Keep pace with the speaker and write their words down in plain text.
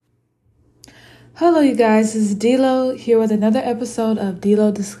Hello, you guys. This is Delo here with another episode of Delo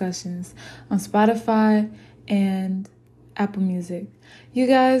Discussions on Spotify and Apple Music. You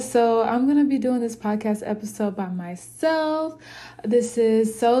guys, so I'm going to be doing this podcast episode by myself. This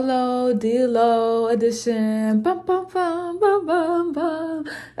is Solo Delo edition. Bum, bum, bum, bum, bum, bum.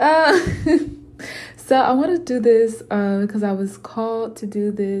 So I want to do this because I was called to do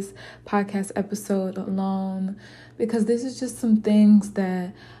this podcast episode alone, because this is just some things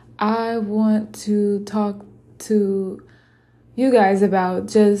that I want to talk to you guys about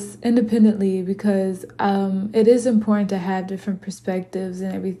just independently, because it is important to have different perspectives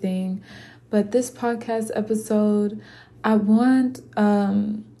and everything. But this podcast episode, I want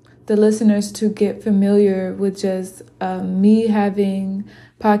the listeners to get familiar with just me having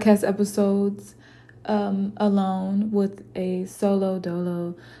podcast episodes alone with a solo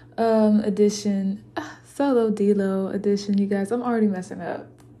dolo edition. Solo Delo edition, you guys. I'm already messing up.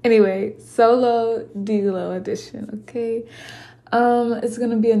 Anyway, Solo Delo edition, okay? It's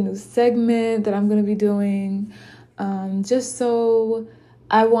going to be a new segment that I'm going to be doing, just so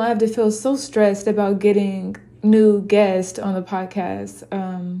I won't have to feel so stressed about getting new guests on the podcast.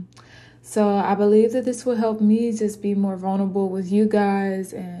 So I believe that this will help me just be more vulnerable with you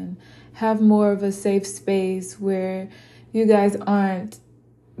guys and have more of a safe space where you guys aren't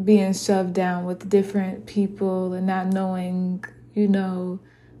being shoved down with different people and not knowing,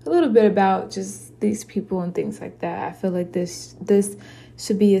 a little bit about just these people and things like that. I feel like this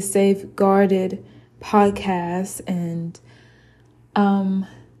should be a safe, guarded podcast. And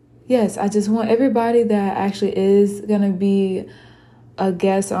yes, I just want everybody that actually is going to be a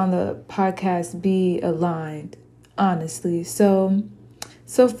guest on the podcast be aligned, honestly. So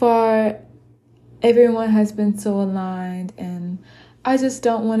far, everyone has been so aligned, and I just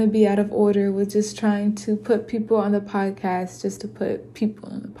don't want to be out of order with just trying to put people on the podcast just to put people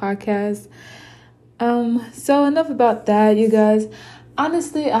on the podcast. So enough about that, you guys.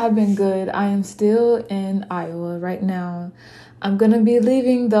 Honestly, I've been good. I am still in Iowa right now. I'm going to be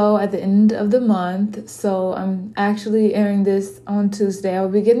leaving, though, at the end of the month. So I'm actually airing this on Tuesday. I'll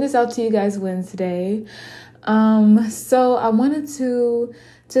be getting this out to you guys Wednesday. So I wanted to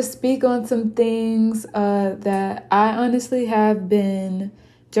just speak on some things that I honestly have been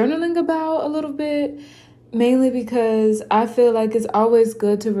journaling about a little bit, mainly because I feel like it's always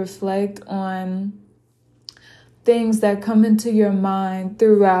good to reflect on things that come into your mind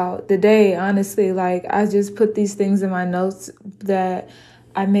throughout the day. Honestly, like I just put these things in my notes that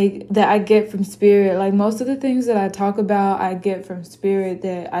I get from spirit. Like most of the things that I talk about, I get from spirit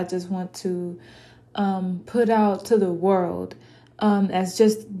that I just want to put out to the world as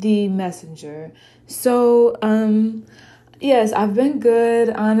just the messenger. So yes, I've been good,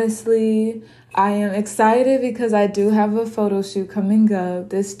 honestly. I am excited because I do have a photo shoot coming up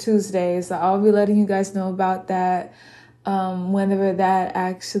this Tuesday, so I'll be letting you guys know about that whenever that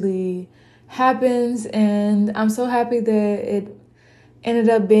actually happens. And I'm so happy that it ended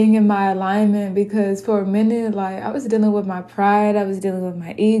up being in my alignment, because for a minute, like, I was dealing with my pride, I was dealing with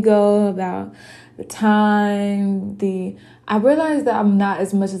my ego about the time, I realized that I'm not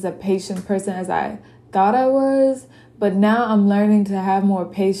as much as a patient person as I thought I was, but now I'm learning to have more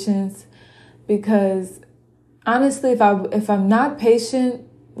patience, because honestly, if I'm not patient,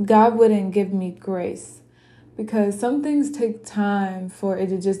 God wouldn't give me grace, because some things take time for it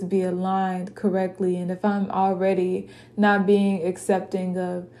to just be aligned correctly. And if I'm already not being accepting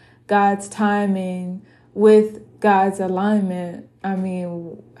of God's timing with God's alignment, I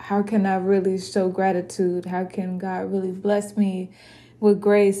mean, how can I really show gratitude? How can God really bless me with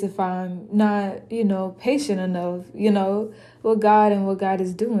grace if I'm not, patient enough, with God and what God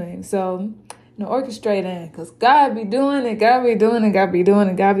is doing? So, orchestrating, because God be doing it, God be doing it, God be doing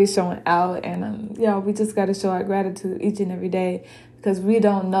it, God be showing out. And, we just got to show our gratitude each and every day, because we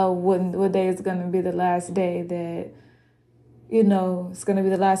don't know what day is going to be the last day that, it's going to be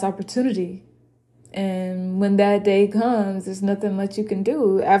the last opportunity. And when that day comes, there's nothing much you can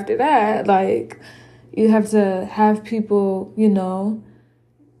do after that. Like, you have to have people,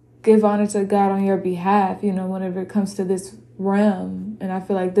 give honor to God on your behalf, whenever it comes to this realm. And I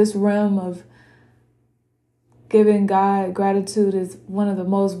feel like this realm of giving God gratitude is one of the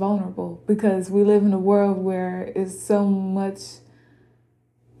most vulnerable, because we live in a world where it's so much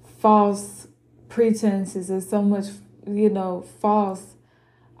false pretenses, there's so much, false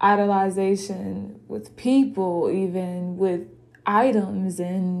idolization with people, even with items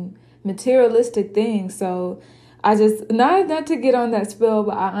and materialistic things. So I just, not to get on that spill,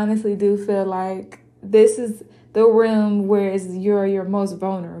 but I honestly do feel like this is the realm where you're your most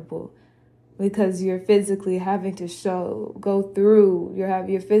vulnerable, because you're physically having to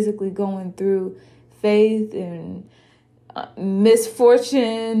you're physically going through faith and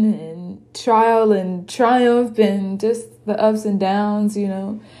misfortune and trial and triumph and just the ups and downs,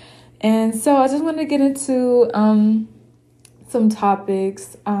 And so I just want to get into some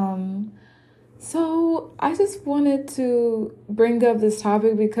topics. So I just wanted to bring up this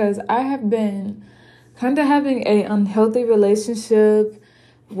topic because I have been kind of having an unhealthy relationship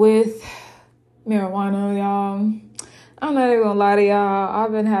with marijuana, y'all. I'm not even gonna lie to y'all.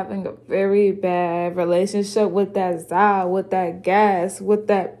 I've been having a very bad relationship with that za, with that gas, with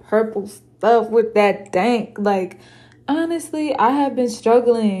that purple stuff, with that dank. Like, honestly, I have been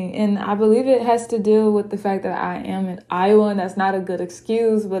struggling, and I believe it has to do with the fact that I am in Iowa, and that's not a good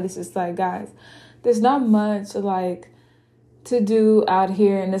excuse, but it's just like, guys, there's not much like to do out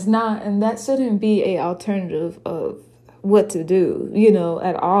here, and that shouldn't be a alternative of what to do,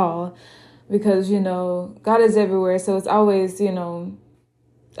 at all. Because, God is everywhere. So it's always,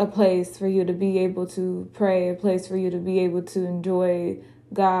 a place for you to be able to pray, a place for you to be able to enjoy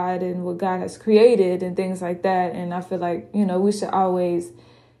God and what God has created and things like that. And I feel like, we should always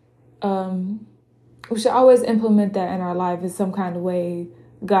implement that in our life in some kind of way.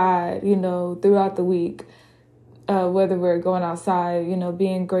 God, throughout the week, whether we're going outside,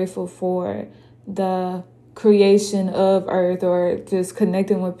 being grateful for the creation of earth, or just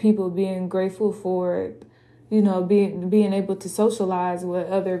connecting with people, being grateful for being able to socialize with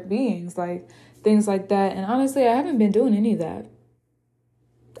other beings, like things like that. And honestly, I haven't been doing any of that.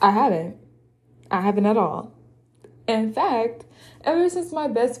 I haven't at all. In fact, ever since my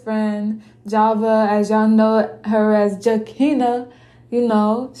best friend Java, as y'all know her as Jakina,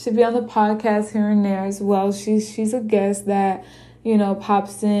 she'll be on the podcast here and there as well. She's a guest that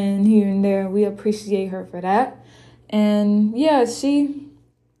pops in here and there. We appreciate her for that. And yeah, she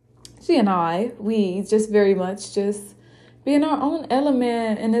and we just very much just be in our own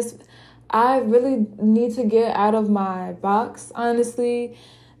element. And I really need to get out of my box, honestly.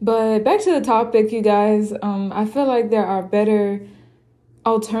 But back to the topic, you guys. I feel like there are better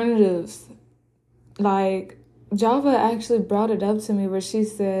alternatives. Like, Java actually brought it up to me where she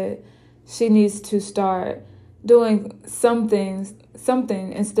said she needs to start doing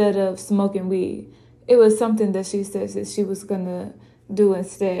something instead of smoking weed. It was something that she said that she was going to do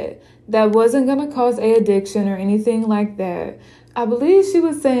instead. That wasn't going to cause an addiction or anything like that. I believe she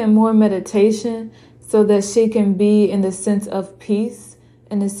was saying more meditation so that she can be in the sense of peace,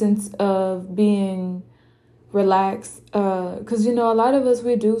 in the sense of being relaxed. Because, a lot of us,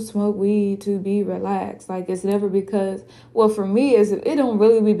 we do smoke weed to be relaxed. Like, it's never because, well, for me, it don't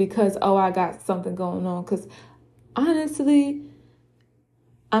really be because, I got something going on. Because honestly,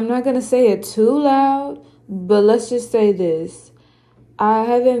 I'm not going to say it too loud, but let's just say this. I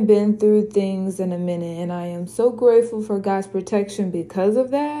haven't been through things in a minute, and I am so grateful for God's protection because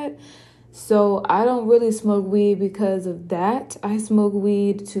of that. So I don't really smoke weed because of that. I smoke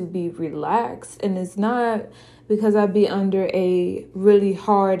weed to be relaxed, and it's not because I be under a really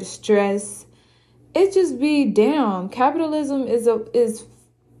hard stress. It just be damn. Capitalism is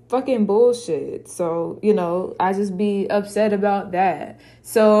fucking bullshit. So, I just be upset about that.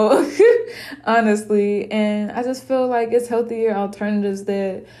 So, honestly, and I just feel like it's healthier alternatives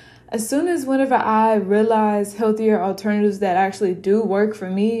that whenever I realize healthier alternatives that actually do work for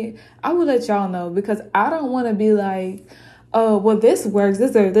me, I will let y'all know, because I don't want to be like, oh, well, this works,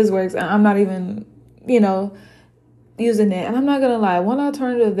 this works, and I'm not even, using it. And I'm not going to lie, one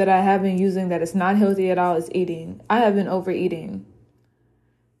alternative that I have been using that is not healthy at all is eating. I have been overeating.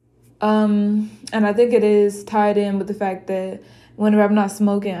 And I think it is tied in with the fact that whenever I'm not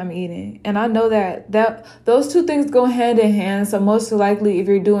smoking, I'm eating. And I know that those two things go hand in hand. So most likely if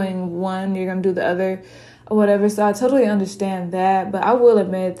you're doing one, you're going to do the other or whatever. So I totally understand that. But I will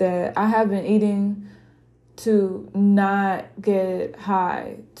admit that I have been eating to not get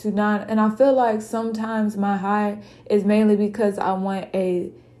high, and I feel like sometimes my high is mainly because I want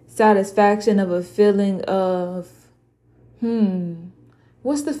a satisfaction of a feeling of,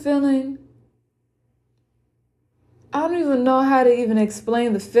 what's the feeling? I don't even know how to even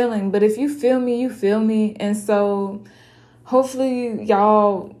explain the feeling, but if you feel me, you feel me. And so hopefully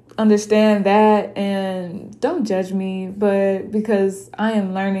y'all understand that and don't judge me, but because I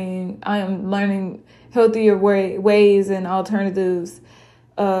am learning healthier ways and alternatives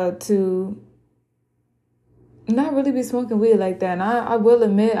to not really be smoking weed like that. And I will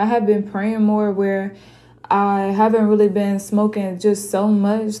admit I have been praying more, where I haven't really been smoking just so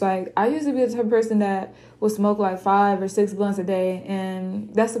much. Like, I used to be the type of person that would smoke like 5 or 6 blunts a day,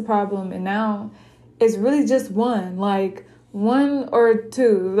 and that's the problem. And now it's really just one or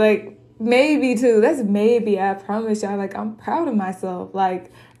two. Like, maybe too. That's maybe. I promise y'all. Like, I'm proud of myself.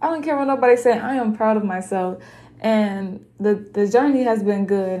 Like, I don't care what nobody say. I am proud of myself. And the journey has been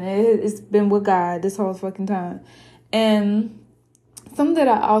good. And it's been with God this whole fucking time. And something that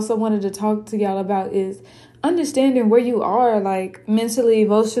I also wanted to talk to y'all about is understanding where you are, like, mentally,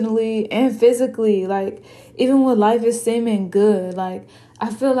 emotionally, and physically. Like, even when life is seeming good, like,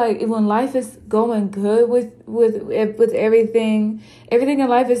 I feel like when life is going good with everything in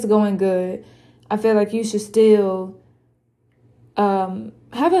life is going good, I feel like you should still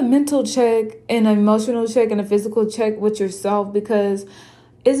have a mental check and an emotional check and a physical check with yourself, because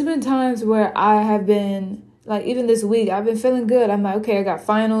it's been times where I have been, like, even this week, I've been feeling good. I'm like, okay, I got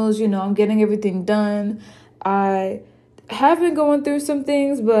finals, I'm getting everything done. I have been going through some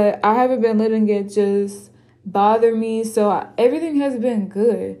things, but I haven't been letting it just bother me. So everything has been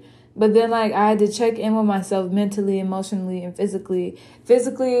good. But then, like, I had to check in with myself mentally, emotionally, and physically.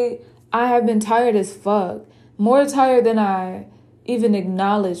 Physically, I have been tired as fuck. More tired than I even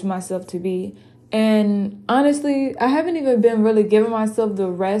acknowledge myself to be. And honestly, I haven't even been really giving myself the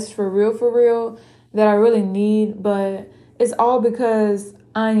rest for real that I really need. But it's all because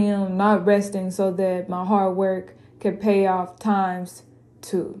I am not resting so that my hard work can pay off times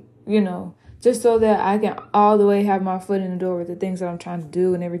two, just so that I can all the way have my foot in the door with the things that I'm trying to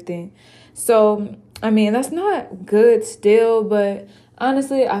do and everything. So, I mean, that's not good still, but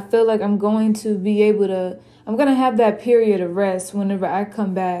honestly, I feel like I'm going to have that period of rest whenever I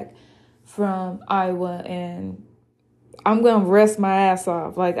come back from Iowa, and I'm going to rest my ass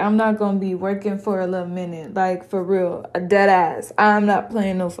off. Like, I'm not going to be working for a little minute, like, for real, a dead ass. I'm not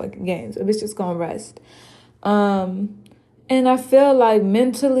playing no fucking games. I'm just going to rest. And I feel like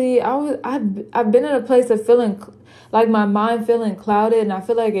mentally, I've been in a place of feeling like my mind feeling clouded, and I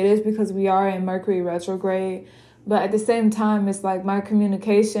feel like it is because we are in Mercury retrograde. But at the same time, it's like my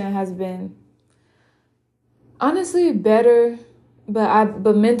communication has been honestly better,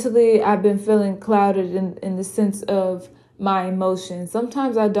 but mentally I've been feeling clouded in the sense of my emotions.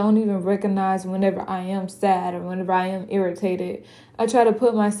 Sometimes I don't even recognize whenever I am sad or whenever I am irritated. I try to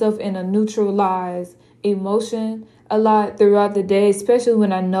put myself in a neutralized emotion a lot throughout the day, especially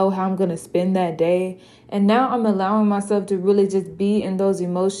when I know how I'm going to spend that day. And now I'm allowing myself to really just be in those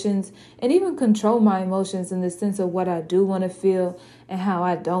emotions and even control my emotions in the sense of what I do want to feel and how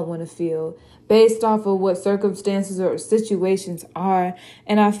I don't want to feel based off of what circumstances or situations are.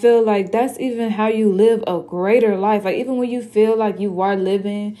 And I feel like that's even how you live a greater life. Like, even when you feel like you are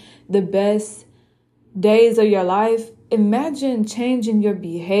living the best days of your life, imagine changing your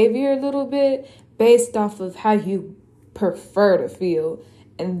behavior a little bit based off of how you prefer to feel.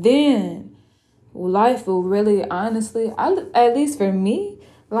 And then life will really, honestly, at least for me,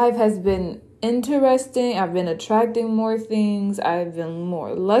 life has been interesting. I've been attracting more things. I've been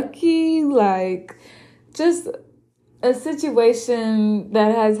more lucky. Like, just a situation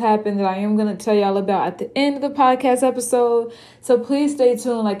that has happened that I am going to tell y'all about at the end of the podcast episode. So please stay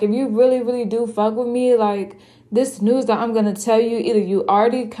tuned. Like, if you really do fuck with me, like, this news that I'm going to tell you, either you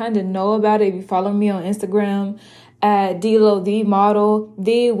already kind of know about it if you follow me on Instagram at Delo the model,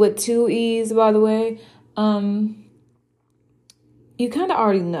 the with 2 E's, by the way. You kind of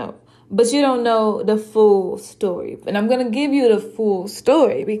already know, but you don't know the full story. And I'm going to give you the full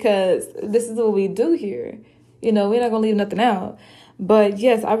story because this is what we do here. We're not going to leave nothing out. But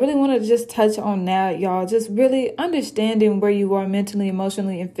yes, I really want to just touch on that, y'all. Just really understanding where you are mentally,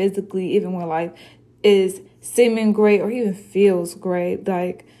 emotionally, and physically, even when life is seeming great or even feels great.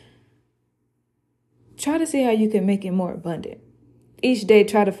 Like, try to see how you can make it more abundant. Each day,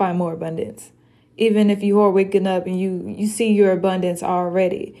 try to find more abundance. Even if you are waking up and you see your abundance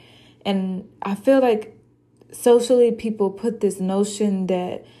already. And I feel like socially people put this notion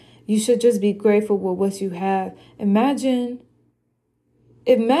that you should just be grateful with what you have. Imagine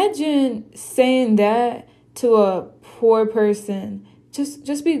saying that to a poor person.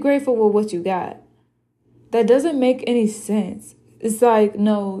 Just be grateful with what you got. That doesn't make any sense. It's like,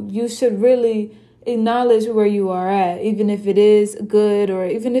 no, you should really acknowledge where you are at, even if it is good or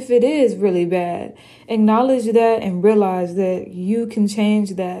even if it is really bad. Acknowledge that and realize that you can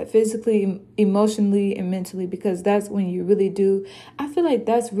change that physically, emotionally, and mentally, because that's when you really do. I feel like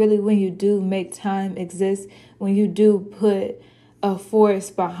that's really when you do make time exist, when you do put a force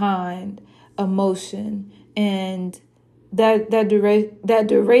behind emotion. And that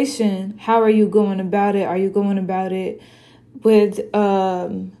duration, how are you going about it? Are you going about it with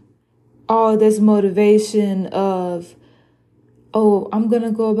all this motivation of, oh, I'm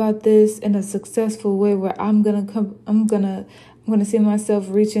gonna go about this in a successful way where I'm gonna see myself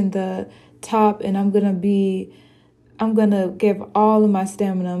reaching the top, and I'm gonna be I'm going to give all of my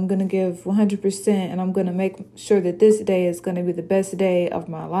stamina. I'm going to give 100%, and I'm going to make sure that this day is going to be the best day of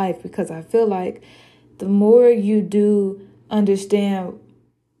my life, because I feel like the more you do understand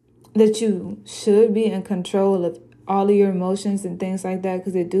that you should be in control of all of your emotions and things like that,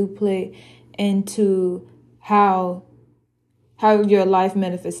 because it do play into how your life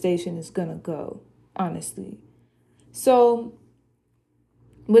manifestation is going to go, honestly. So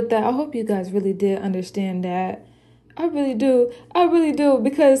with that, I hope you guys really did understand that. I really do,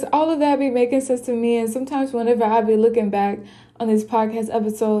 because all of that be making sense to me. And sometimes whenever I be looking back on these podcast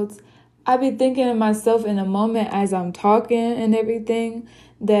episodes, I be thinking of myself in a moment as I'm talking and everything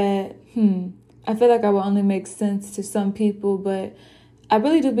that, I feel like I will only make sense to some people, but I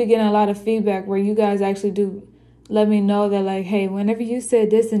really do be getting a lot of feedback where you guys actually do let me know that, like, hey, whenever you said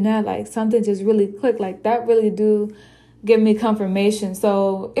this and that, like, something just really clicked. Like, that really do give me confirmation.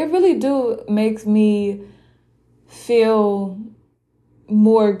 So it really do makes me feel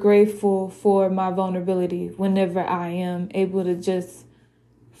more grateful for my vulnerability whenever I am able to just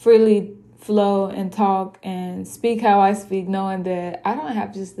freely flow and talk and speak how I speak, knowing that I don't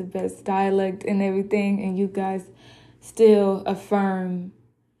have just the best dialect and everything, and you guys still affirm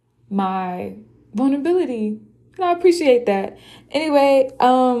my vulnerability. And I appreciate that. Anyway,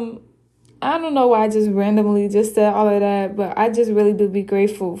 I don't know why I just randomly just said all of that, but I just really do be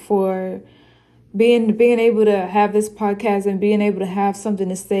grateful for being able to have this podcast and being able to have something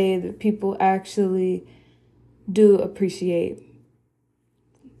to say that people actually do appreciate.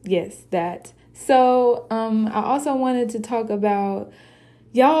 Yes, that. So, I also wanted to talk about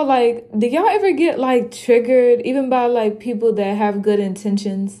y'all, like, do y'all ever get like triggered even by like people that have good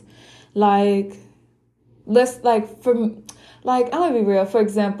intentions? Like, let's like I'm gonna be real. For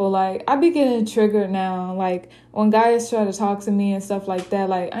example, like, I be getting triggered now, like when guys try to talk to me and stuff like that.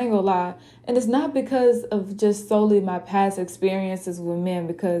 Like, I ain't gonna lie, and it's not because of just solely my past experiences with men,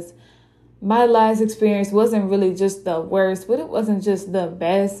 because my last experience wasn't really just the worst, but it wasn't just the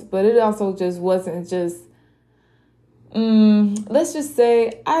best, but it also just wasn't just, let's just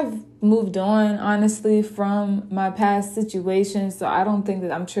say I've moved on, honestly, from my past situations. So I don't think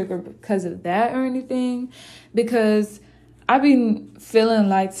that I'm triggered because of that or anything, because I've been feeling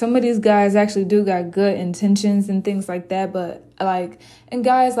like some of these guys actually do got good intentions and things like that. But like, and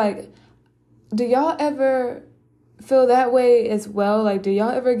guys, like, do y'all ever feel that way as well? Like, do y'all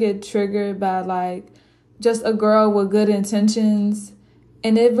ever get triggered by like just a girl with good intentions,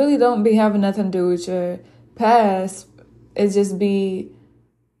 and it really don't be having nothing to do with your past? It just be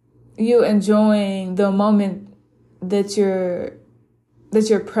you enjoying the moment that you're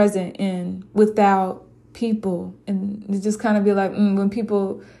present in without people, and it just kind of be like, when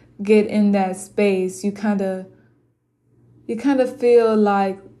people get in that space, you kind of feel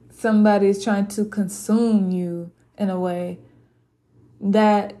like somebody's trying to consume you in a way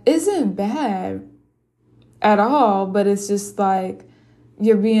that isn't bad at all, but it's just like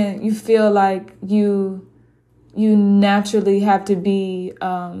you feel like you naturally have to be,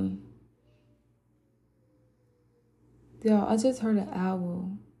 I just heard an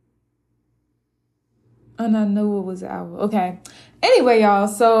owl. And I knew it was an owl. Okay. Anyway, y'all,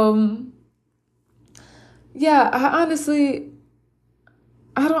 so yeah, I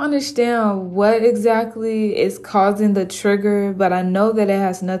don't understand what exactly is causing the trigger, but I know that it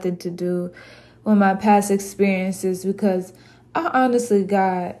has nothing to do with my past experiences, because I honestly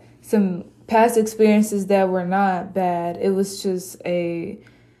got some past experiences that were not bad. It was just a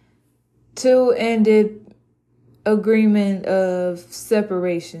two-ended agreement of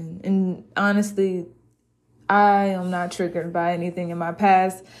separation. And honestly, I am not triggered by anything in my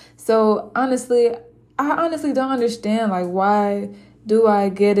past. So I honestly don't understand, like, why do I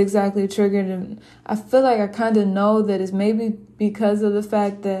get exactly triggered? And I feel like I kind of know that it's maybe because of the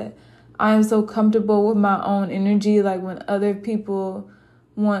fact that I am so comfortable with my own energy. Like, when other people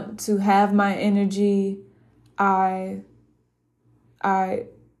want to have my energy, I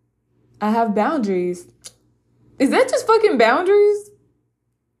have boundaries. Is that just fucking boundaries?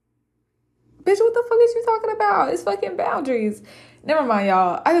 Bitch, what the fuck is you talking about? It's fucking boundaries. Never mind,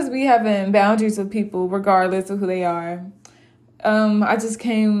 y'all. I just be having boundaries with people regardless of who they are. I just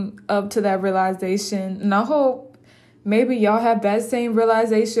came up to that realization, and I hope maybe y'all have that same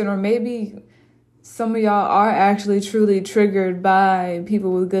realization, or maybe some of y'all are actually truly triggered by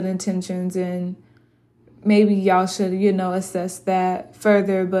people with good intentions, and maybe y'all should, assess that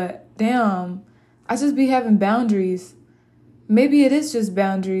further. But damn, I just be having boundaries. Maybe it is just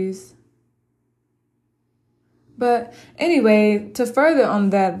boundaries. But anyway, to further on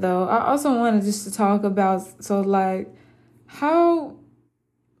that though, I also wanted just to talk about, so like, how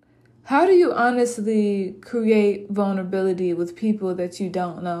how do you honestly create vulnerability with people that you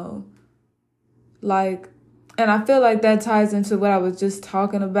don't know? Like, and I feel like that ties into what I was just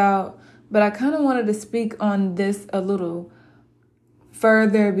talking about, but I kind of wanted to speak on this a little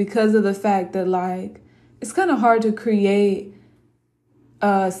further because of the fact that, like, it's kind of hard to create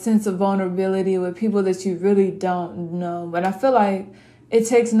a sense of vulnerability with people that you really don't know. But I feel like it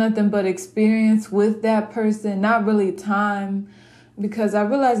takes nothing but experience with that person, not really time, because I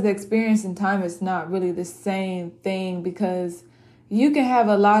realize the experience and time is not really the same thing, because you can have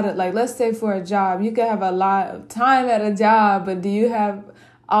a lot of, like, let's say for a job, you can have a lot of time at a job, but do you have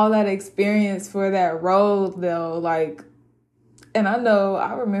all that experience for that role though? Like, and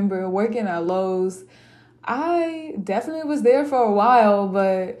I remember working at Lowe's. I definitely was there for a while,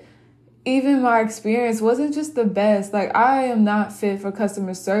 but even my experience wasn't just the best. Like, I am not fit for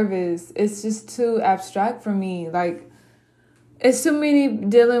customer service. It's just too abstract for me. Like, it's too many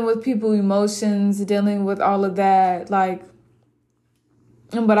dealing with people's emotions, dealing with all of that. Like,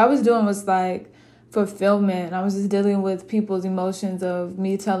 and what I was doing was like fulfillment. I was just dealing with people's emotions of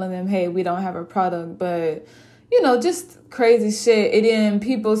me telling them, hey, we don't have a product, but just crazy shit. And then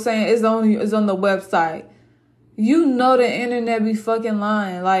people saying it's on the website. The internet be fucking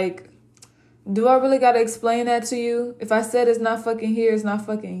lying. Like, do I really gotta explain that to you? If I said it's not fucking here, it's not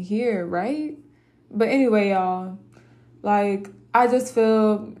fucking here, right? But anyway, y'all, like, I just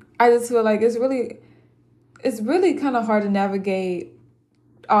feel like it's really kind of hard to navigate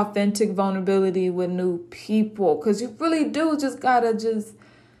authentic vulnerability with new people, because you really do just gotta just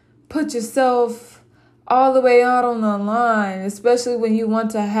put yourself all the way out on the line, especially when you want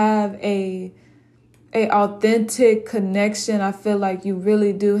to have a authentic connection. I feel like you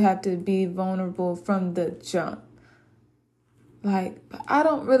really do have to be vulnerable from the jump. Like, but I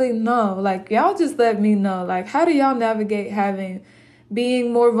don't really know. Like, y'all just let me know. Like, how do y'all navigate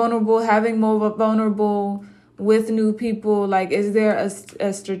being more vulnerable, having more vulnerable with new people? Like, is there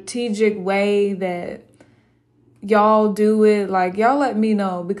a strategic way that y'all do it? Like, y'all let me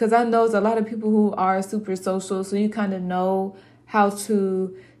know, because I know there's a lot of people who are super social, so you kind of know how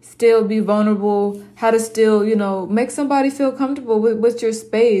to still be vulnerable, how to still, make somebody feel comfortable with your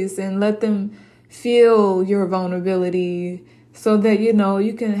space and let them feel your vulnerability, so that,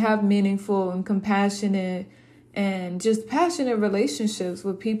 you can have meaningful and compassionate and just passionate relationships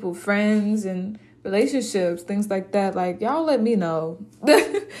with people, friends and relationships, things like that. Like, y'all let me know.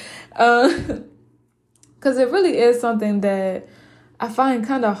 Because it really is something that I find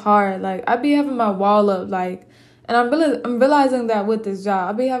kind of hard. Like, I be having my wall up, like, and I'm realizing that with this job,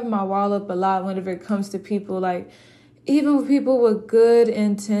 I be having my wall up a lot whenever it comes to people. Like, even with people with good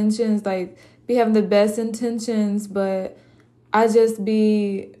intentions, like, be having the best intentions, but I just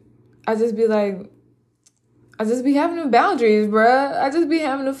be having the boundaries, bruh. I just be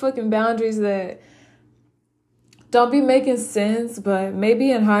having the fucking boundaries that don't be making sense, but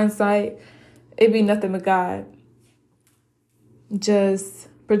maybe in hindsight, it be nothing but God just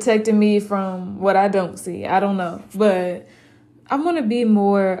protecting me from what I don't see. I don't know. But I want to be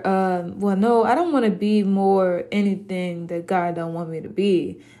more, I don't want to be more anything that God don't want me to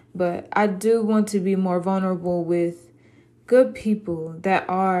be. But I do want to be more vulnerable with good people that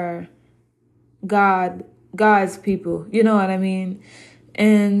are God's people. You know what I mean?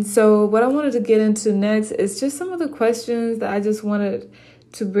 And so what I wanted to get into next is just some of the questions that I just wanted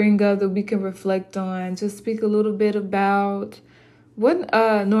to bring up that we can reflect on. Just speak a little bit about what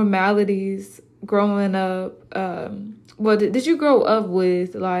normalities growing up, what did you grow up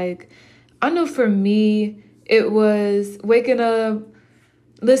with? Like, I know for me, it was waking up,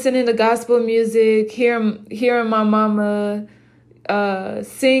 listening to gospel music, hearing my mama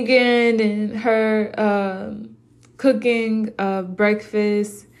singing, and her cooking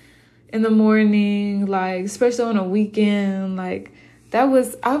breakfast in the morning, like, especially on a weekend. Like,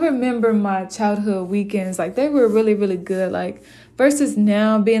 I remember my childhood weekends, like, they were really, really good. Like, versus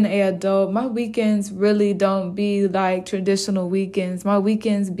now being an adult, my weekends really don't be like traditional weekends. My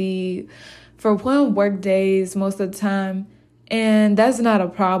weekends be, for one, work days most of the time, and that's not a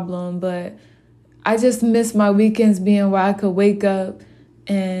problem, but I just miss my weekends being where I could wake up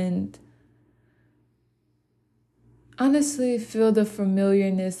and honestly feel the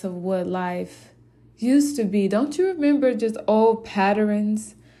familiarness of what life used to be. Don't you remember just old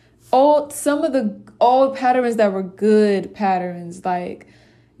patterns? Some of the old patterns that were good patterns, like,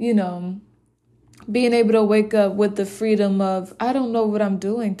 being able to wake up with the freedom of, I don't know what I'm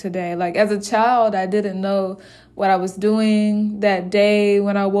doing today. Like, as a child, I didn't know what I was doing that day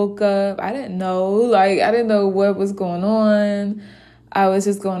when I woke up. I didn't know. I didn't know what was going on. I was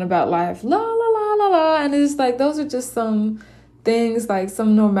just going about life, la, la, la, la, la. And it's like, those are just some things, like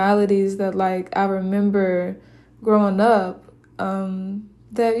some normalities that like I remember growing up,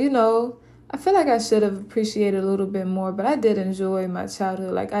 that, you know, I feel like I should have appreciated a little bit more, but I did enjoy my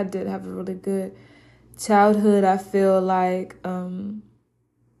childhood. Like I did have a really good childhood, I feel like,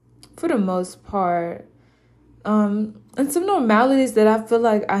 for the most part. And some normalities that I feel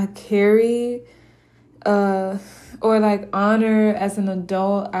like I carry, or like honor as an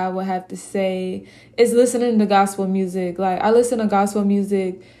adult, I would have to say, is listening to gospel music. Like I listen to gospel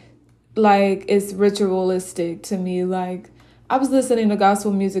music like it's ritualistic to me. Like I was listening to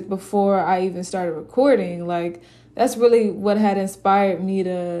gospel music before I even started recording. Like that's really what had inspired me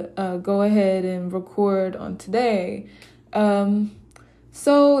to go ahead and record on today.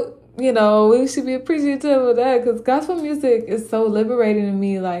 So, you know, we should be appreciative of that, because gospel music is so liberating to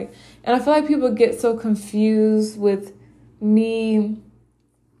me. Like, and I feel like people get so confused with me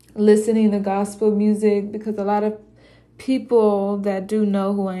listening to gospel music, because a lot of people that do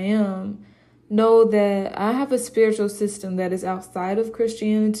know who I am know that I have a spiritual system that is outside of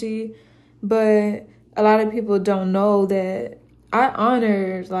Christianity, but a lot of people don't know that I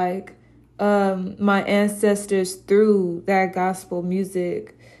honor like my ancestors through that gospel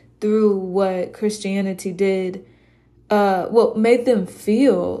music, through what Christianity did, what made them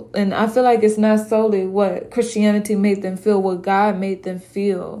feel. And I feel like it's not solely what Christianity made them feel, what God made them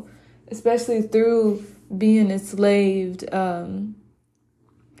feel, especially through being enslaved. I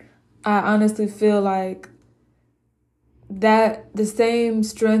honestly feel like that the same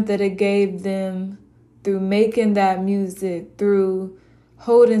strength that it gave them through making that music, through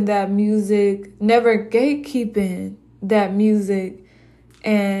holding that music, never gatekeeping that music,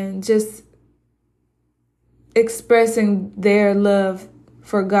 and just expressing their love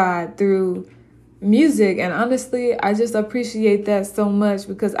for God through music. And honestly, I just appreciate that so much,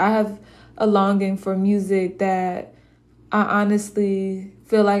 because I have a longing for music that I honestly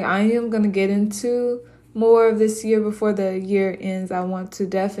feel like I am going to get into more of this year. Before the year ends, I want to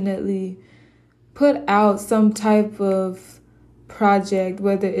definitely put out some type of project,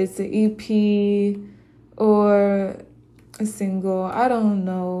 whether it's an EP or a single. I don't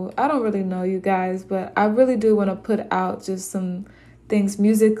know. I don't really know, you guys, but I really do want to put out just some things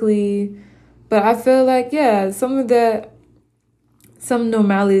musically. But I feel like, yeah, some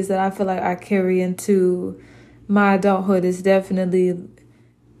normalities that I feel like I carry into my adulthood is definitely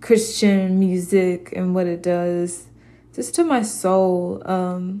Christian music and what it does just to my soul.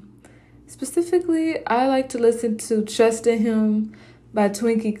 Specifically, I like to listen to Trust in Him by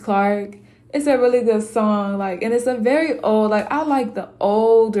Twinkie Clark. It's a really good song, like, and it's a very old, like, I like the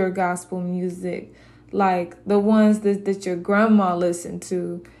older gospel music, like the ones that your grandma listened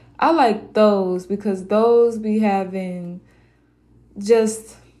to. I like those, because those be having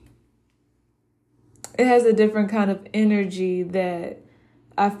just, it has a different kind of energy that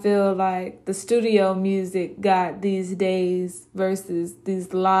I feel like the studio music got these days versus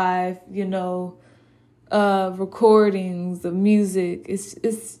these live, you know, recordings of music.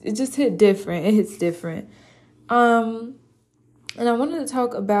 It just hit different. It hits different. And I wanted to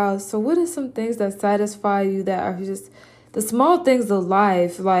talk about, so what are some things that satisfy you that are just the small things of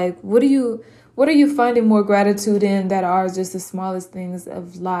life? Like, what are you finding more gratitude in that are just the smallest things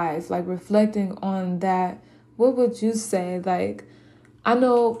of life? Like, reflecting on that, what would you say? Like, I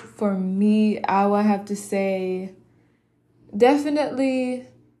know for me, I would have to say definitely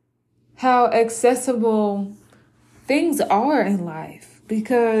how accessible things are in life,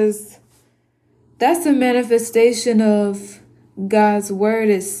 because that's a manifestation of God's word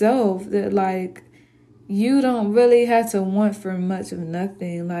itself, that like you don't really have to want for much of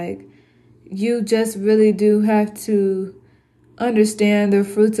nothing. Like you just really do have to understand the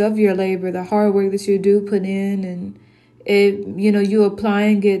fruits of your labor, the hard work that you do put in, and you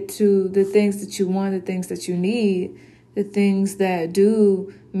applying it to the things that you want, the things that you need, the things that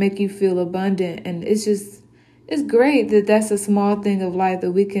do make you feel abundant. And it's great that that's a small thing of life,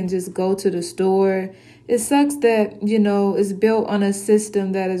 that we can just go to the store. It sucks that, it's built on a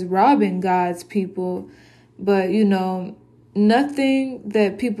system that is robbing God's people. But, nothing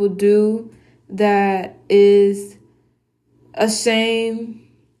that people do that is a shame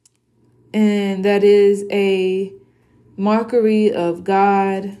and that is a mockery of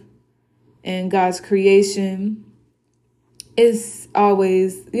God and God's creation is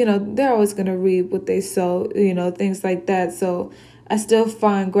always, they're always going to reap what they sow, things like that. So I still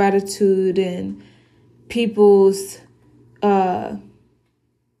find gratitude in people's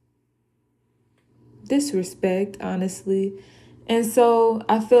disrespect, honestly. And so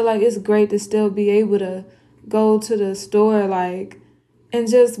I feel like it's great to still be able to go to the store, like, and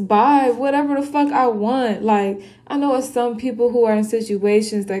just buy whatever the fuck I want. Like, I know it's some people who are in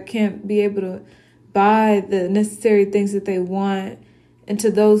situations that can't be able to buy the necessary things that they want. And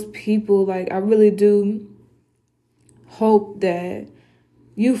to those people, like, I really do hope that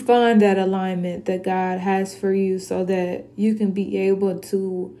you find that alignment that God has for you so that you can be able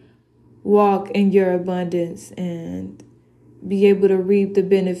to walk in your abundance and be able to reap the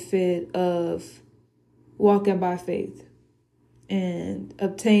benefit of walking by faith and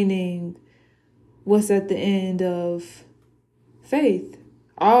obtaining what's at the end of faith.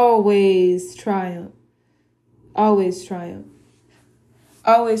 Always triumph. Always triumph.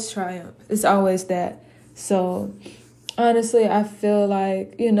 Always triumph. It's always that. So honestly, I feel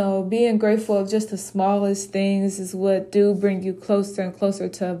like, being grateful of just the smallest things is what do bring you closer and closer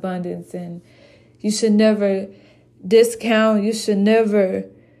to abundance. And you should never discount. You should never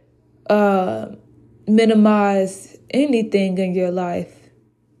minimize anything in your life.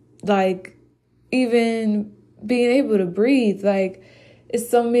 Like, even being able to breathe. Like, it's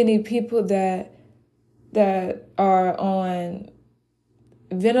so many people that are on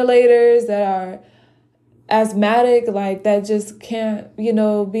ventilators, that are asthmatic, like, that just can't, be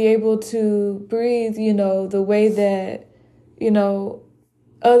able to breathe, the way that,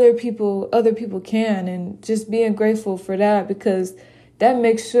 other people can. And just being grateful for that, because that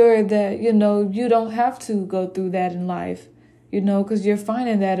makes sure that, you don't have to go through that in life, because you're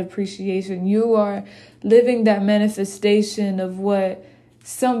finding that appreciation. You are living that manifestation of what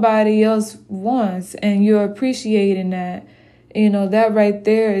somebody else wants, and you're appreciating that. That right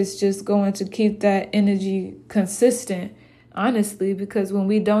there is just going to keep that energy consistent, honestly, because when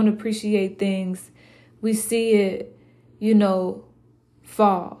we don't appreciate things, we see it,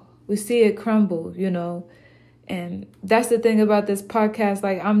 fall. We see it crumble, And that's the thing about this podcast.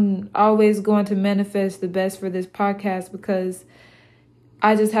 Like, I'm always going to manifest the best for this podcast, because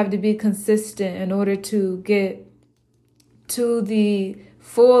I just have to be consistent in order to get to the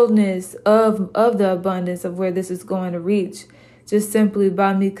fullness of the abundance of where this is going to reach, just simply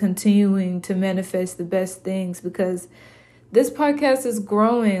by me continuing to manifest the best things. Because this podcast is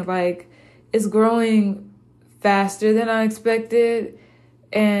growing, like, it's growing faster than I expected,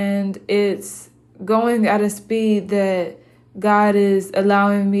 and it's going at a speed that God is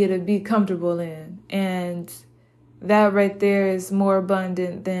allowing me to be comfortable in. And that right there is more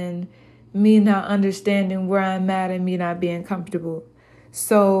abundant than me not understanding where I'm at and me not being comfortable.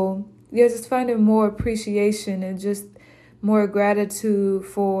 So, yeah, just finding more appreciation and just more gratitude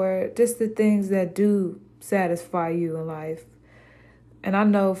for just the things that do satisfy you in life. And I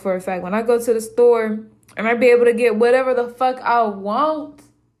know for a fact, when I go to the store and I be able to get whatever the fuck I want,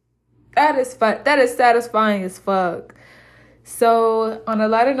 that is satisfying as fuck. So, on a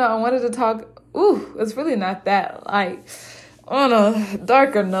lighter note, I wanted to talk, it's really not that light. On a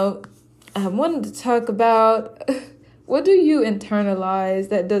darker note, I wanted to talk about, what do you internalize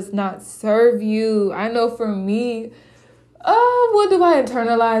that does not serve you? I know for me, what do I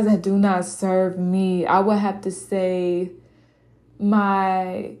internalize that do not serve me? I would have to say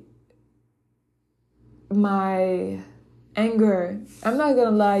my anger. I'm not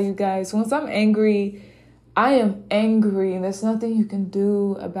gonna lie, you guys. Once I'm angry, I am angry, and there's nothing you can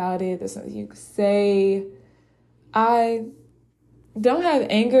do about it. There's nothing you can say. I don't have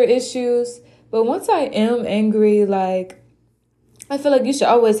anger issues, but once I am angry, like, I feel like you should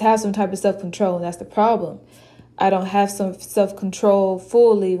always have some type of self-control, and that's the problem. I don't have some self-control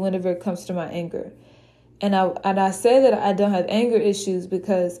fully whenever it comes to my anger. And I say that I don't have anger issues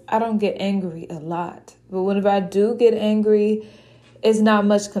because I don't get angry a lot. But whenever I do get angry, it's not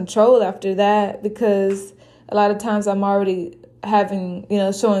much control after that, because a lot of times I'm already having,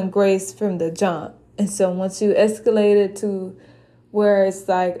 showing grace from the jump. And so once you escalate it to where it's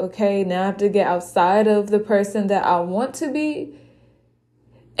like, okay, now I have to get outside of the person that I want to be,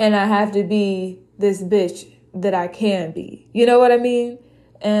 and I have to be this bitch that I can be. You know what I mean?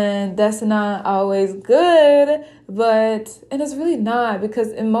 And that's not always good, and it's really not,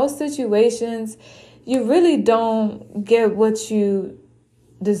 because in most situations, you really don't get what you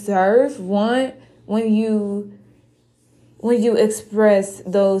deserve, want, when you express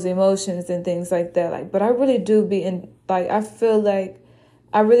those emotions and things like that. Like, but I really do I feel like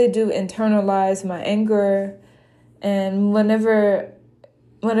I really do internalize my anger, and whenever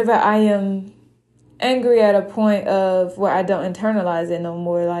I am angry at a point of where I don't internalize it no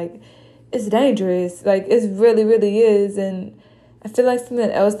more, like, it's dangerous. Like, it really, really is. And I feel like something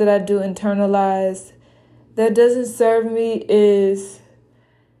else that I do internalize that doesn't serve me is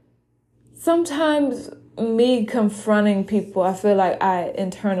sometimes me confronting people. I feel like I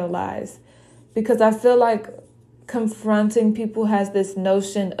internalize, because I feel like confronting people has this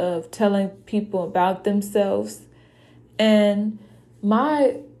notion of telling people about themselves. And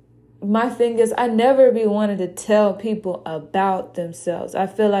my thing is, I never be wanting to tell people about themselves. I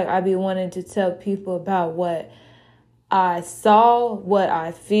feel like I be wanting to tell people about what I saw, what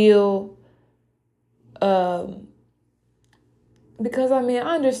I feel. Because, I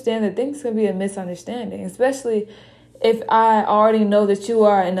understand that things can be a misunderstanding, especially if I already know that you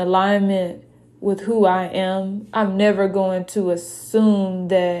are in alignment with who I am. I'm never going to assume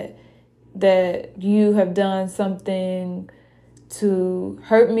that you have done something to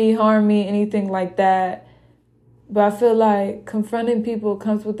hurt me, harm me, anything like that. But I feel like confronting people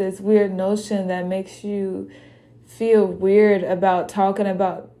comes with this weird notion that makes you feel weird about talking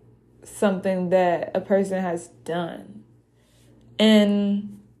about something that a person has done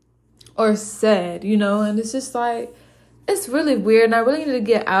or said, and it's just like, it's really weird. And I really need to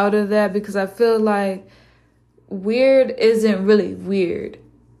get out of that, because I feel like weird isn't really weird.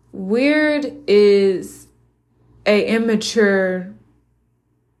 Weird is immature.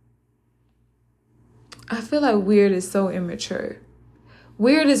 I feel like weird is so immature.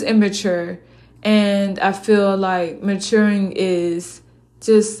 Weird is immature. And I feel like maturing is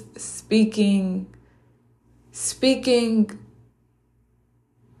just speaking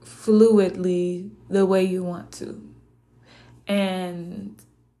fluidly the way you want to. And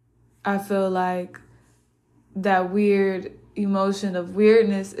I feel like that weird emotion of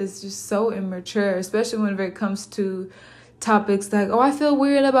weirdness is just so immature, especially whenever it comes to topics like, oh, I feel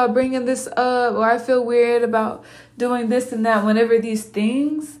weird about bringing this up, or I feel weird about doing this and that, whenever these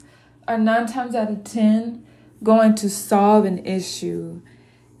things are 9 times out of 10 going to solve an issue.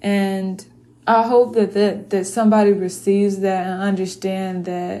 And I hope that somebody receives that and understand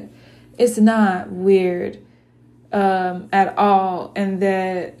that it's not weird at all, and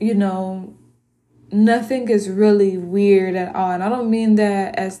that, nothing is really weird at all. And I don't mean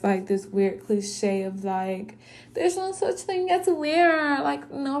that as like this weird cliche of like, there's no such thing as weird. Like,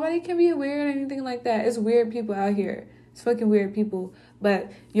 nobody can be weird or anything like that. It's weird people out here. It's fucking weird people.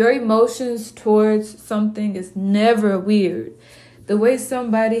 But your emotions towards something is never weird. The way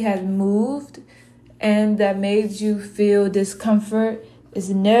somebody has moved and that made you feel discomfort is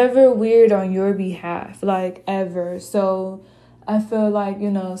never weird on your behalf, like, ever. So I feel like,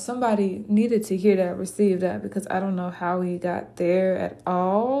 somebody needed to hear that, receive that, because I don't know how he got there at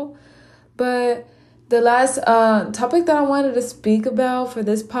all. But the last topic that I wanted to speak about for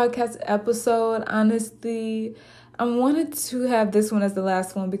this podcast episode, honestly, I wanted to have this one as the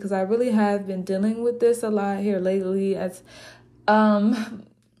last one, because I really have been dealing with this a lot here lately. As not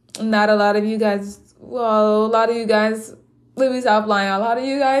a lot of you guys, well, a lot of you guys, let me stop lying, a lot of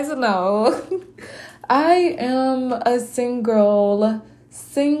you guys know. I am a single,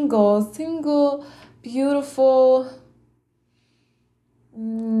 beautiful,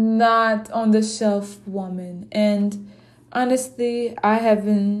 not on the shelf woman. And honestly, I have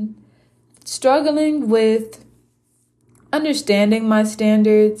been struggling with understanding my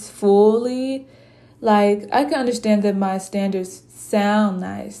standards fully. Like, I can understand that my standards sound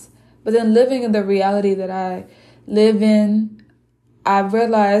nice, but then living in the reality that I live in, I've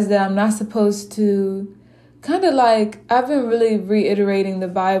realized that I'm not supposed to, kind of like, I've been really reiterating the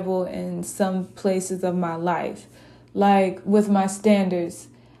Bible in some places of my life. Like, with my standards,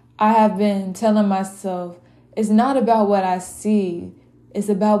 I have been telling myself, it's not about what I see, it's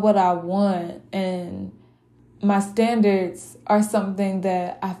about what I want. And my standards are something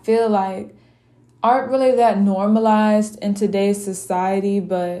that I feel like aren't really that normalized in today's society,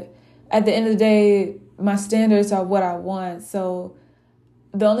 but at the end of the day, my standards are what I want. So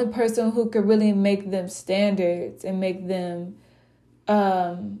the only person who could really make them standards and make them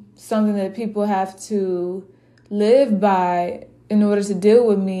something that people have to live by in order to deal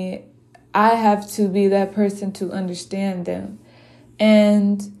with me, I have to be that person to understand them.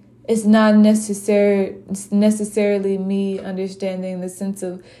 And it's not necessarily me understanding the sense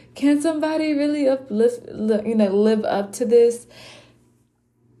of, can somebody really live up to this?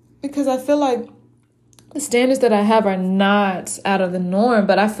 Because I feel like the standards that I have are not out of the norm,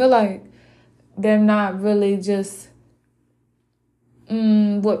 but I feel like they're not really just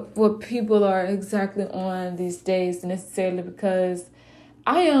what people are exactly on these days necessarily, because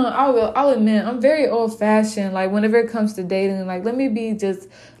I'll admit, I'm very old fashioned. Like, whenever it comes to dating, like, let me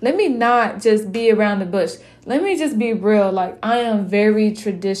not just be around the bush. Let me just be real. Like, I am very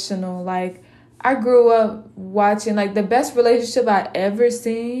traditional. Like, I grew up watching, like, the best relationship I ever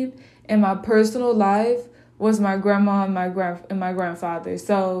seen in my personal life was my grandma and my grandfather.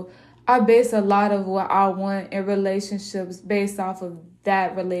 So I base a lot of what I want in relationships based off of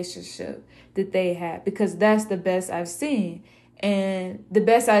that relationship. that they had, because that's the best I've seen. And the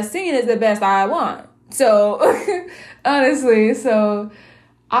best I've seen is the best I want. So honestly, so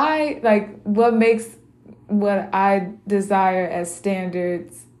I like what makes what I desire as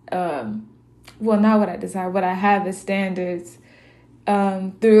standards, well, not what I desire, what I have as standards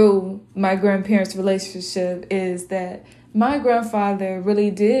through my grandparents' relationship is that my grandfather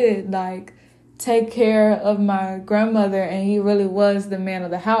really did like take care of my grandmother, and he really was the man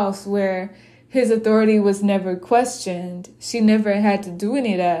of the house, where his authority was never questioned. She never had to do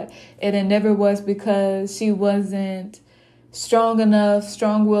any of that. And it never was because she wasn't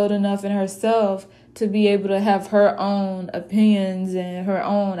strong-willed enough in herself to be able to have her own opinions and her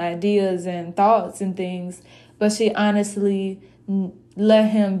own ideas and thoughts and things. But she honestly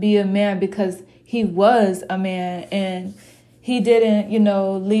let him be a man because he was a man, and he didn't,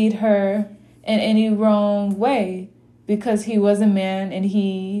 lead her in any wrong way because he was a man, and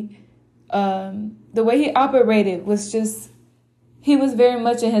he, the way he operated was just, he was very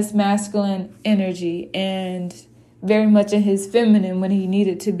much in his masculine energy and very much in his feminine when he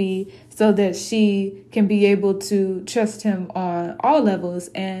needed to be, so that she can be able to trust him on all levels.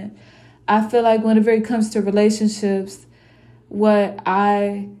 And I feel like whenever it comes to relationships, what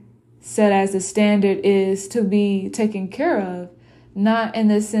I set as a standard is to be taken care of, not in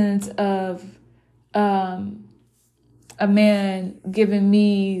the sense of a man giving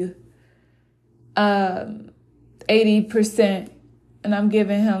me 80% and I'm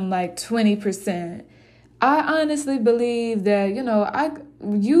giving him like 20%. I honestly believe that,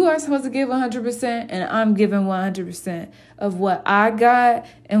 you are supposed to give 100% and I'm giving 100% of what I got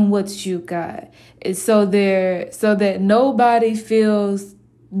and what you got. It's so that nobody feels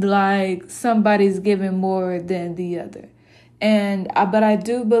like somebody's giving more than the other. But I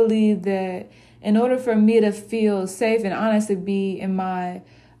do believe that in order for me to feel safe and honestly be in my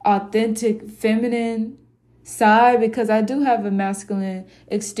authentic feminine side, because I do have a masculine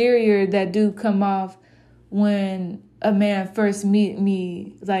exterior that do come off when a man first meet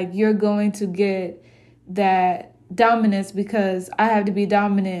me, like you're going to get that dominance because I have to be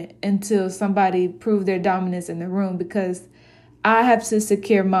dominant until somebody prove their dominance in the room, because I have to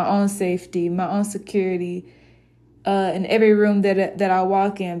secure my own safety, my own security in every room that I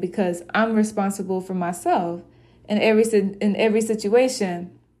walk in, because I'm responsible for myself in every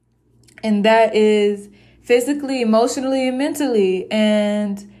situation. And that is physically, emotionally, and mentally,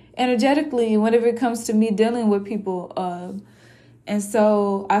 and energetically whenever it comes to me dealing with people. And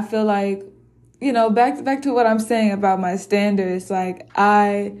so I feel like, back to what I'm saying about my standards, like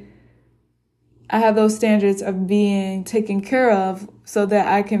I have those standards of being taken care of so that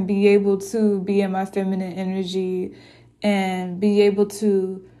I can be able to be in my feminine energy and be able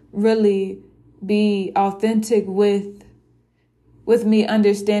to really be authentic with me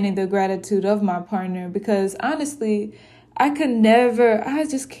understanding the gratitude of my partner. Because honestly, I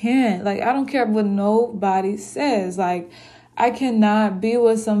just can't. Like, I don't care what nobody says. Like, I cannot be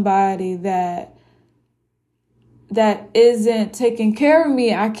with somebody that isn't taking care of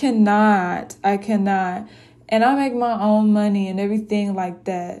me. I cannot. And I make my own money and everything like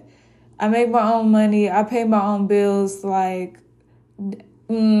that. I make my own money. I pay my own bills. Like, let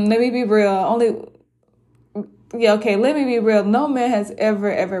me be real. Let me be real. No man has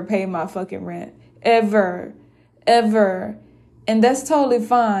ever paid my fucking rent. Ever. And that's totally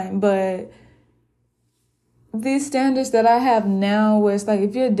fine. But these standards that I have now, where it's like,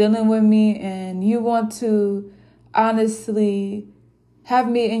 if you're dealing with me and you want to honestly have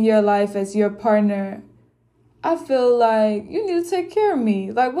me in your life as your partner, I feel like you need to take care of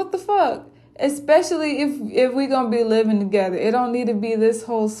me. Like, what the fuck? Especially if we're going to be living together. It don't need to be this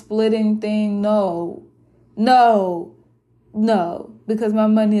whole splitting thing. No. Because my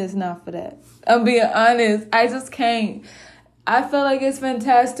money is not for that. I'm being honest. I just can't. I feel like it's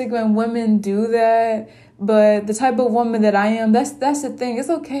fantastic when women do that. But the type of woman that I am, that's the thing. It's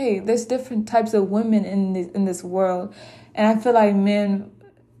okay. There's different types of women in this world. And I feel like men,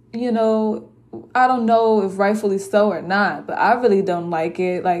 I don't know if rightfully so or not, but I really don't like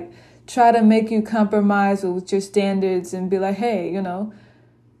it. Like, try to make you compromise with your standards and be like, hey,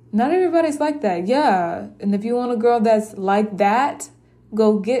 not everybody's like that. Yeah. And if you want a girl that's like that,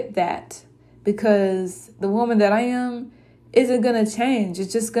 go get that. Because the woman that I am isn't going to change.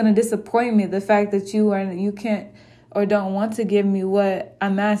 It's just going to disappoint me. The fact that you can't or don't want to give me what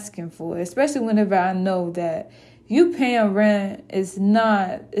I'm asking for, especially whenever I know that you paying rent is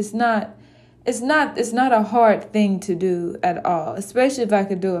not a hard thing to do at all, especially if I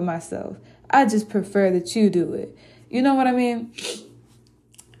could do it myself. I just prefer that you do it. You know what I mean?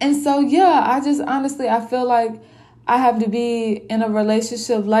 And so, yeah, I just honestly, I feel like I have to be in a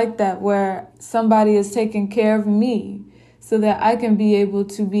relationship like that where somebody is taking care of me so that I can be able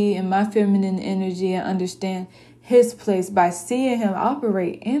to be in my feminine energy and understand his place by seeing him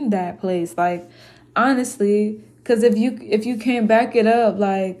operate in that place. Like, honestly, because if you can't back it up,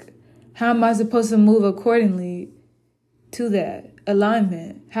 like, how am I supposed to move accordingly to that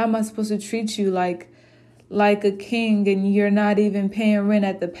alignment? How am I supposed to treat you like a king and you're not even paying rent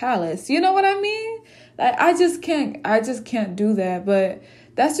at the palace? You know what I mean? Like, I just can't do that. But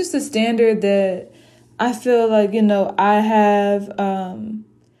that's just a standard that I feel like, I have, and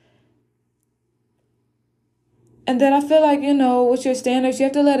then I feel like, with your standards, you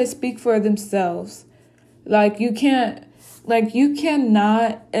have to let it speak for themselves. Like, you cannot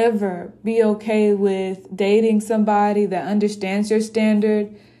ever be okay with dating somebody that understands your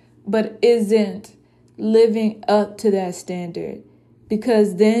standard, but isn't living up to that standard.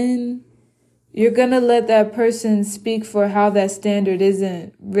 Because then you're going to let that person speak for how that standard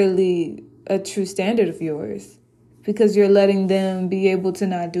isn't really a true standard of yours. Because you're letting them be able to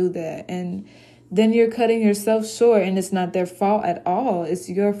not do that. And then you're cutting yourself short, and it's not their fault at all. It's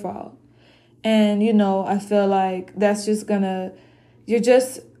your fault. And, I feel like that's just you're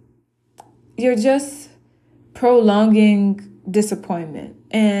just prolonging disappointment.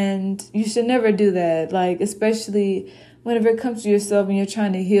 And you should never do that. Like, especially whenever it comes to yourself and you're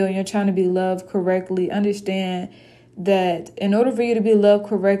trying to heal and you're trying to be loved correctly, understand that in order for you to be loved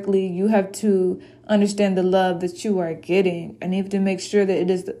correctly, you have to understand the love that you are getting. And you have to make sure that it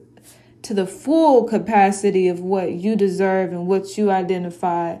is to the full capacity of what you deserve and what you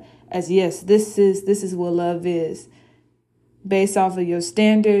identify as, yes, this is what love is, based off of your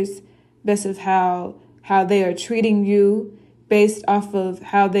standards, based off how they are treating you, based off of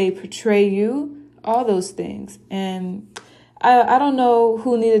how they portray you, all those things. And I don't know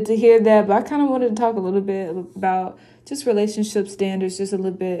who needed to hear that, but I kind of wanted to talk a little bit about just relationship standards, just a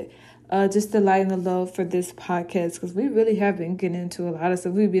little bit, just to lighten the load for this podcast, because we really have been getting into a lot of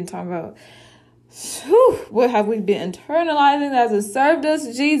stuff. We've been talking about, what have we been internalizing as it served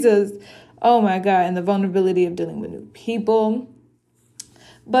us, Jesus? Oh my God, and the vulnerability of dealing with new people.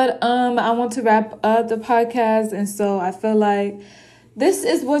 But I want to wrap up the podcast, and so I feel like this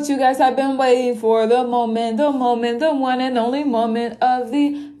is what you guys have been waiting for, the moment, the one and only moment of the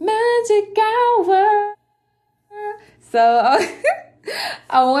magic hour. So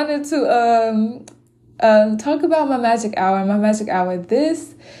I wanted to talk about my magic hour. My magic hour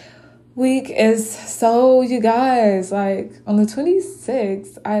this week is, so you guys, like on the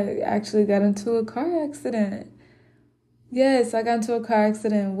 26th, I actually got into a car accident. Yes, I got into a car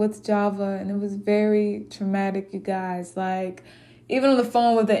accident with Java, and it was very traumatic, you guys. Like, even on the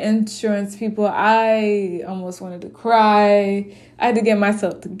phone with the insurance people, I almost wanted to cry. I had to get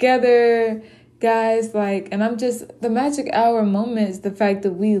myself together, guys. Like, and the magic hour moment is the fact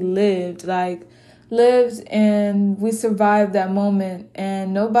that we lived and we survived that moment,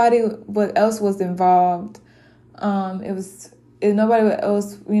 and nobody else was involved. Nobody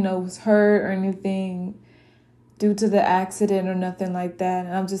else, was hurt or anything due to the accident or nothing like that.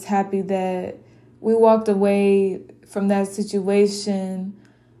 And I'm just happy that we walked away from that situation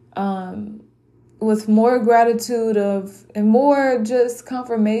with more gratitude and more just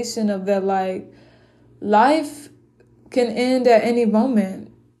confirmation of that, like, life can end at any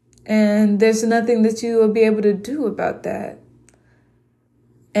moment, and there's nothing that you will be able to do about that.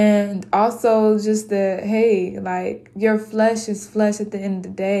 And also just that, hey, like, your flesh is flesh at the end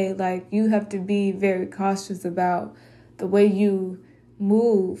of the day. Like, you have to be very cautious about the way you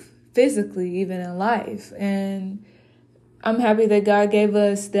move physically, even in life. And I'm happy that God gave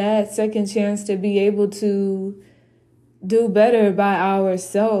us that second chance to be able to do better by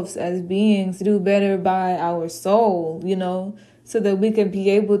ourselves as beings, do better by our soul, so that we can be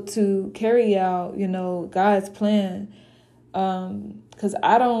able to carry out, God's plan. Because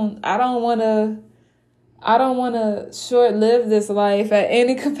I don't want to short-live this life at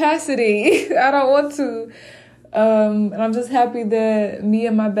any capacity. I don't want to. And I'm just happy that me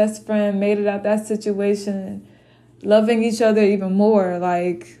and my best friend made it out that situation, loving each other even more.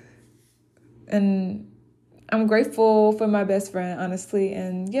 Like, and I'm grateful for my best friend, honestly.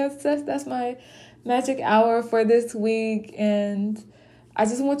 And yes, that's my magic hour for this week. And I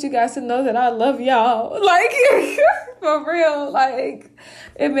just want you guys to know that I love y'all. Like, for real. Like,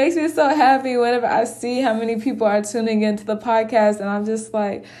 it makes me so happy whenever I see how many people are tuning into the podcast. And I'm just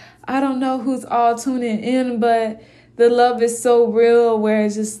like, I don't know who's all tuning in, but the love is so real, where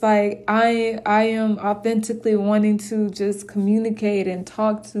it's just like I am authentically wanting to just communicate and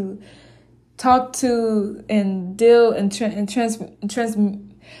talk to and deal and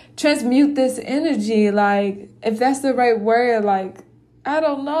transmute this energy. Like, if that's the right word, like, I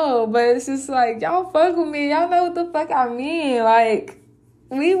don't know, but it's just like, y'all fuck with me. Y'all know what the fuck I mean. Like,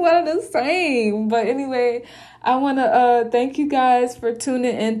 we one and the same. But anyway, I want to thank you guys for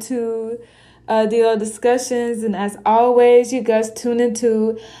tuning into Delo Discussions. And as always, you guys tune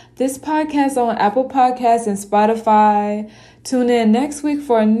into this podcast on Apple Podcasts and Spotify. Tune in next week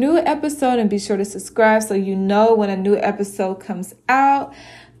for a new episode and be sure to subscribe so you know when a new episode comes out.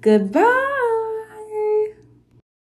 Goodbye.